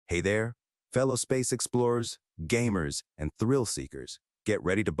Hey there, fellow space explorers, gamers, and thrill seekers. Get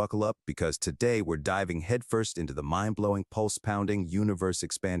ready to buckle up because today we're diving headfirst into the mind-blowing, pulse-pounding,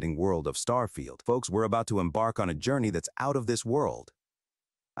 universe-expanding world of Starfield. Folks, we're about to embark on a journey that's out of this world.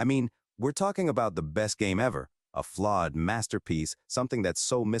 I mean, we're talking about the best game ever, a flawed masterpiece, something that's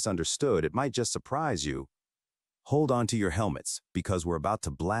so misunderstood it might just surprise you. Hold on to your helmets because we're about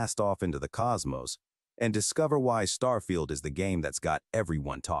to blast off into the cosmos and discover why Starfield is the game that's got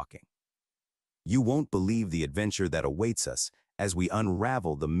everyone talking. You won't believe the adventure that awaits us as we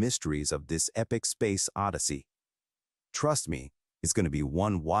unravel the mysteries of this epic space odyssey. Trust me, it's going to be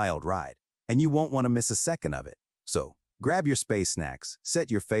one wild ride, and you won't want to miss a second of it. So, grab your space snacks,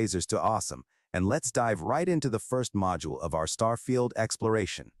 set your phasers to awesome, and let's dive right into the first module of our Starfield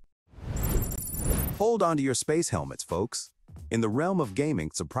exploration. Hold on to your space helmets, folks. In the realm of gaming,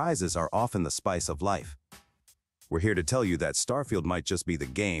 surprises are often the spice of life. We're here to tell you that Starfield might just be the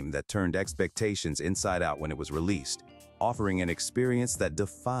game that turned expectations inside out when it was released, offering an experience that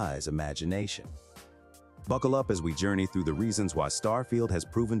defies imagination. Buckle up as we journey through the reasons why Starfield has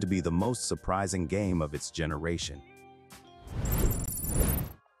proven to be the most surprising game of its generation.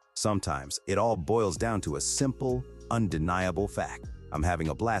 Sometimes it all boils down to a simple, undeniable fact. I'm having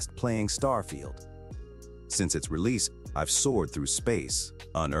a blast playing Starfield. Since its release, I've soared through space,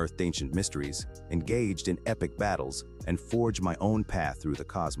 unearthed ancient mysteries, engaged in epic battles, and forged my own path through the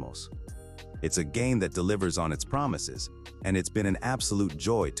cosmos. It's a game that delivers on its promises, and it's been an absolute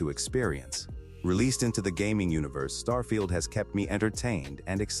joy to experience. Released into the gaming universe, Starfield has kept me entertained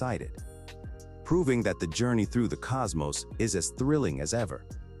and excited, proving that the journey through the cosmos is as thrilling as ever.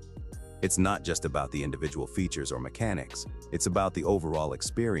 It's not just about the individual features or mechanics, it's about the overall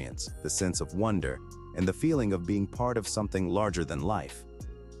experience, the sense of wonder, and the feeling of being part of something larger than life.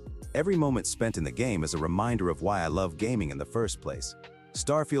 Every moment spent in the game is a reminder of why I love gaming in the first place.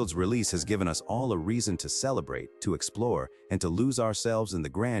 Starfield's release has given us all a reason to celebrate, to explore, and to lose ourselves in the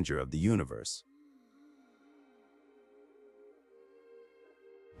grandeur of the universe.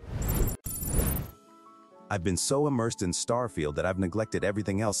 I've been so immersed in Starfield that I've neglected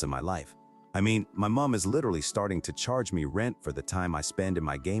everything else in my life. I mean, my mom is literally starting to charge me rent for the time I spend in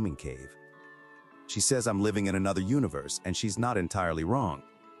my gaming cave. She says I'm living in another universe, and she's not entirely wrong.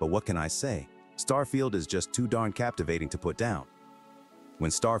 But what can I say? Starfield is just too darn captivating to put down. When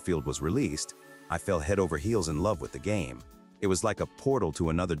Starfield was released, I fell head over heels in love with the game. It was like a portal to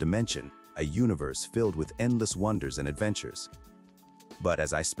another dimension, a universe filled with endless wonders and adventures. But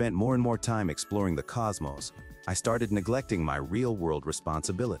as I spent more and more time exploring the cosmos, I started neglecting my real-world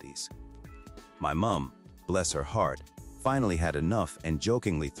responsibilities. My mom, bless her heart, finally had enough and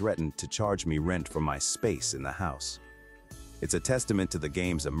jokingly threatened to charge me rent for my space in the house. It's a testament to the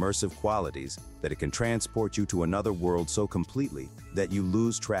game's immersive qualities that it can transport you to another world so completely that you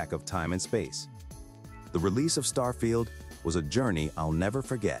lose track of time and space. The release of Starfield was a journey I'll never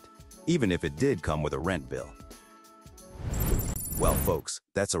forget, even if it did come with a rent bill. Well, folks,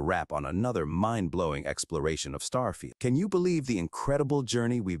 that's a wrap on another mind-blowing exploration of Starfield. Can you believe the incredible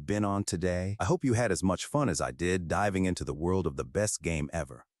journey we've been on today? I hope you had as much fun as I did diving into the world of the best game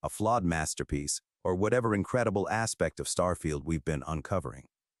ever, a flawed masterpiece, or whatever incredible aspect of Starfield we've been uncovering.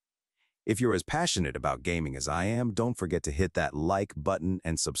 If you're as passionate about gaming as I am, don't forget to hit that like button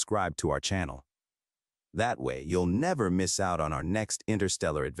and subscribe to our channel. That way, you'll never miss out on our next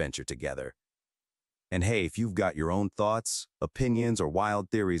interstellar adventure together. And hey, if you've got your own thoughts, opinions, or wild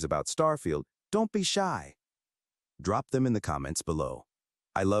theories about Starfield, don't be shy. Drop them in the comments below.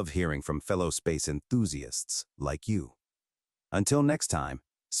 I love hearing from fellow space enthusiasts like you. Until next time,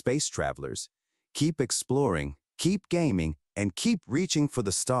 space travelers, keep exploring, keep gaming, and keep reaching for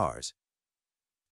the stars.